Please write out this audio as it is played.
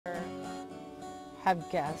have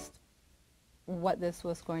guessed what this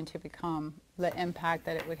was going to become, the impact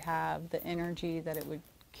that it would have, the energy that it would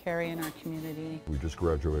carry in our community. We just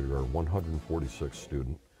graduated our 146th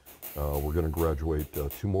student. We're going to graduate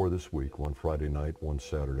 2 more this week, one Friday night, one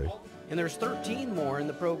Saturday. And there's 13 more in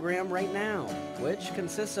the program right now, which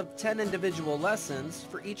consists of 10 individual lessons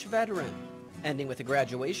for each veteran, ending with a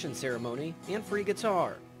graduation ceremony and free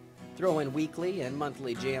guitar. Throw in weekly and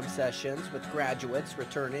monthly jam sessions with graduates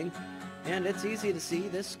returning, and it's easy to see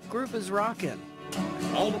this group is rocking.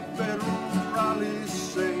 All the veterans rally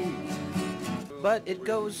sing. But it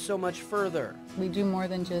goes so much further. We do more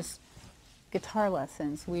than just guitar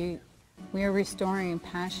lessons. We are restoring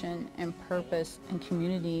passion and purpose and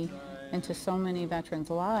community into so many veterans'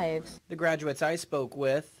 lives. The graduates I spoke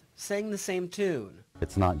with sang the same tune.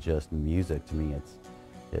 It's not just music to me, it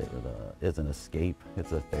is an escape,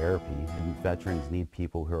 it's a therapy. And veterans need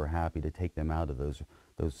people who are happy to take them out of those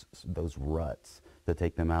ruts, to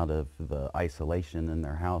take them out of the isolation in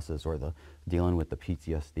their houses or the dealing with the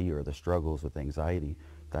PTSD or the struggles with anxiety.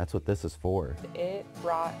 That's what this is for. It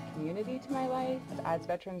brought community to my life. As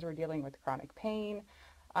veterans, we're dealing with chronic pain,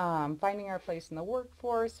 finding our place in the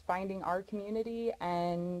workforce, finding our community,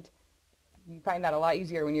 and you find that a lot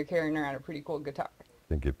easier when you're carrying around a pretty cool guitar.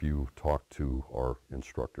 I think if you talk to our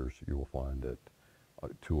instructors, you will find that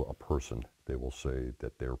to a person, they will say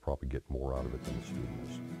that they're probably getting more out of it than the student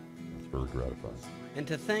is. It's very gratifying. And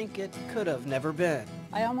to think it could have never been.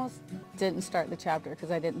 I almost didn't start the chapter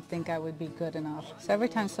because I didn't think I would be good enough. So every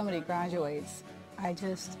time somebody graduates, I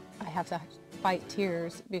have to fight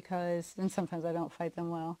tears because, and sometimes I don't fight them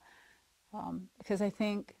well, because I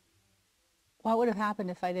think, what would have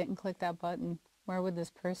happened if I didn't click that button? Where would this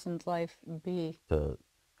person's life be? To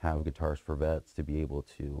have Guitars for Vets, to be able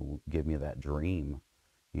to give me that dream,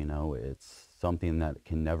 you know, it's something that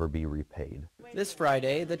can never be repaid. This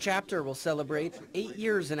Friday, the chapter will celebrate 8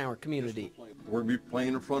 years in our community. We're going to be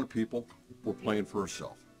playing in front of people. We're playing for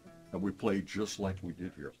ourselves. And we play just like we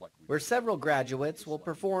did here. Where several graduates will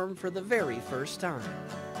perform for the very first time.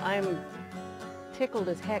 I'm tickled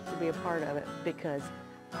as heck to be a part of it because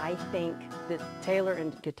I think that Taylor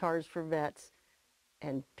and Guitars for Vets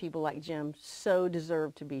and people like Jim so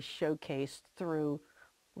deserve to be showcased through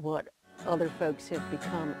what other folks have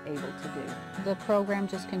become able to do. The program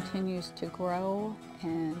just continues to grow,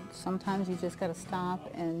 and sometimes you just got to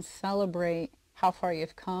stop and celebrate how far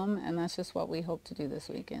you've come, and that's just what we hope to do this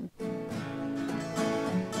weekend.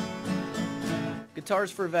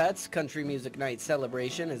 Guitars for Vets Country Music Night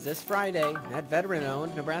celebration is this Friday at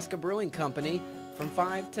veteran-owned Nebraska Brewing Company from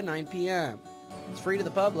 5 to 9 p.m. It's free to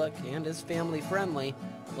the public and is family-friendly.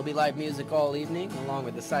 There'll be live music all evening, along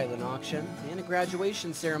with a silent auction and a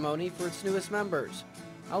graduation ceremony for its newest members.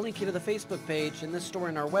 I'll link you to the Facebook page and this store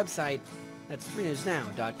on our website. That's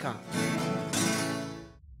 3newsnow.com.